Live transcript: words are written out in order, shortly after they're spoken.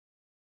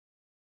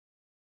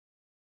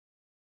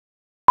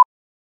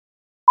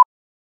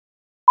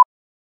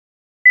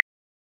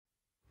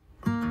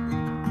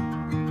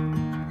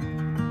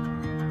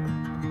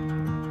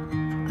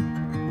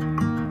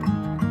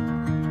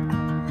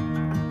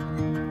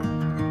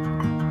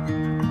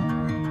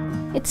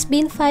It's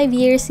been 5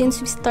 years since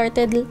we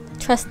started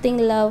trusting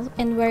love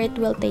and where it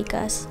will take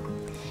us.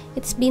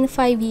 It's been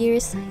 5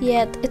 years,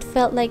 yet it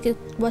felt like it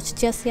was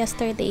just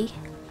yesterday.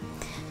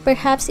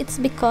 Perhaps it's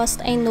because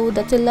I know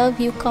that to love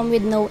you come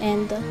with no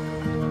end.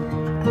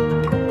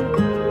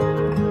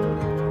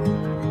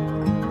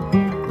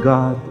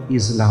 God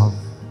is love.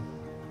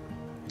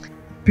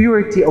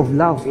 Purity of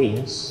love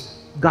is,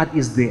 God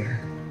is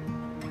there.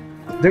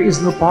 There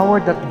is no power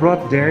that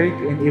brought Dairic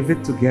and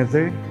Yvette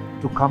together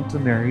to come to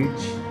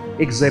marriage,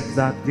 except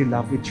that they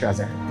love each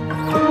other.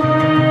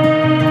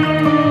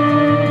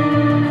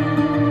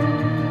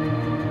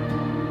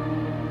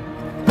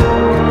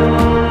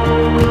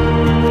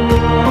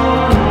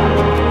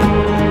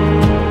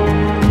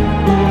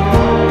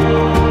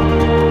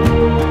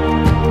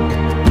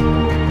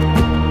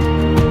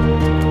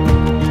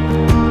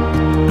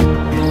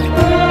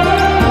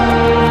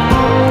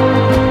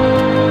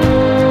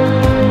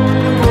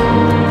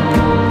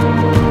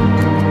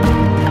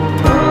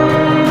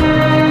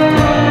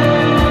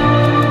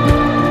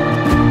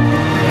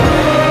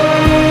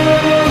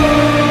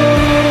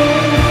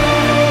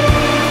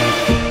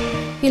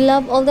 You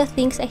love all the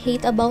things I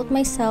hate about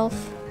myself,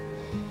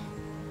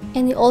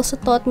 and you also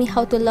taught me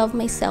how to love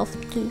myself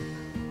too.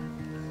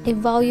 I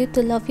vow you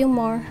to love you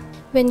more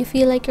when you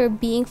feel like you're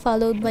being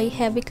followed by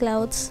heavy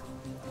clouds,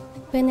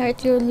 when you're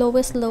at your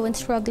lowest low and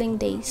struggling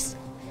days,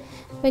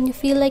 when you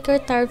feel like you're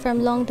tired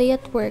from a long day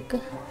at work,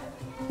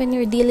 when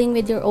you're dealing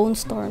with your own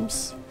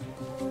storms.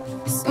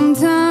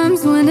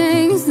 Sometimes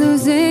winning's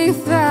losing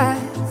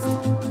fast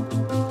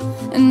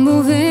and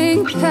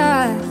moving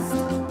past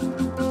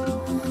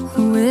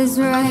who is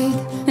right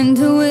and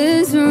who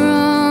is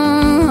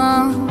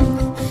wrong.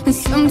 And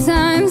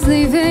sometimes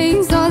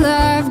leaving's all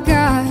I've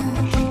got,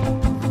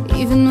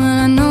 even when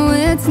I know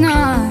it's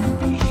not.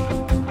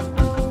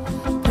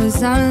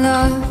 'Cause our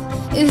love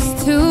is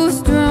too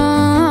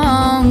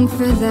strong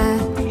for that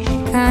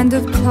kind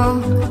of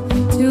talk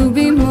to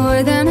be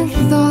more than a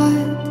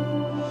thought.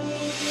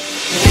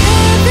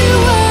 If you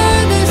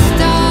were the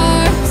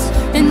stars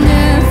and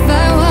if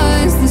I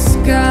was the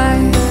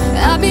sky,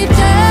 I'd be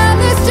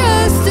jealous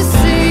just to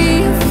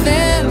see you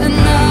fill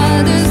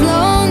another's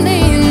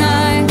lonely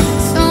night.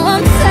 So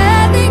I'm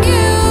sending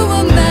you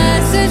a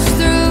message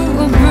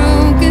through a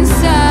broken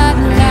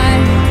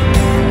satellite.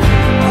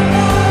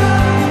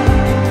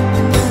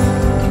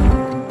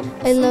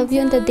 I love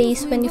you on the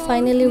days when you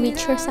finally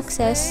reach your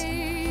success,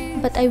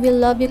 but I will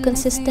love you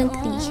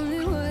consistently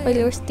while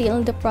you're still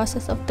in the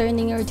process of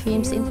turning your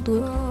dreams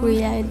into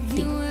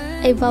reality.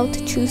 I vow to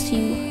choose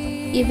you,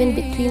 even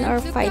between our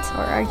fights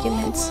or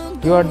arguments.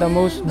 You are the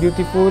most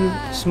beautiful,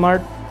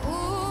 smart,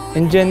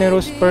 and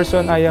generous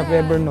person I have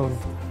ever known.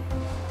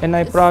 And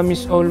I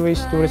promise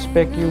always to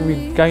respect you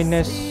with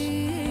kindness,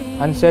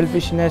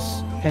 unselfishness,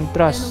 and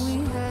trust.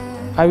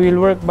 I will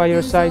work by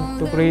your side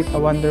to create a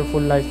wonderful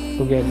life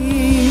together.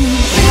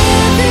 If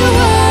you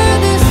were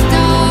the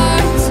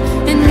stars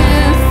and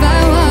if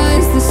I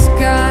was the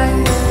sky,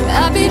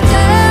 I'd be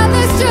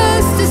jealous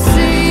just to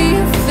see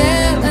you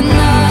fill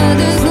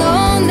another's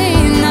lonely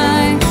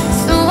night.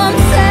 So I'm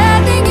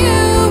sending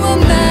you a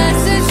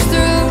message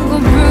through a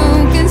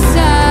broken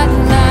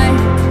satellite.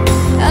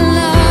 I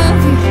love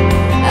you,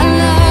 I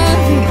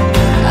love you,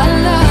 I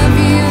love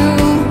you,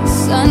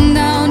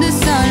 sundown to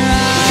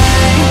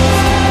sunrise,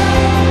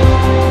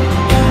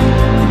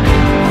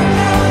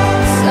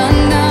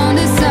 sundown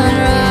to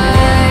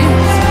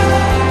sunrise.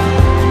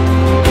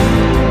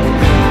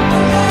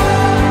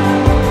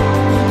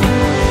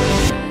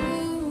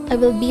 I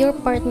will be your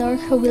partner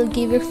who will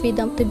give you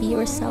freedom to be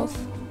yourself.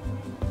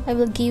 I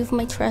will give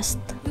my trust.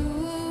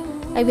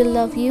 I will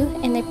love you,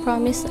 and I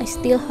promise I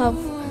still have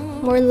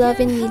more love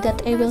in me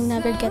that I will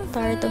never get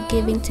tired of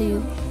giving to you.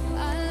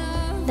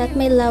 Let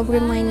my love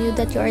remind you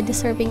that you are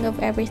deserving of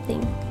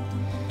everything.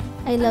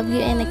 I love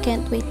you, and I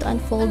can't wait to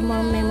unfold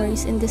more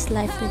memories in this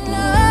life with you.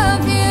 I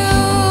love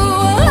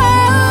you.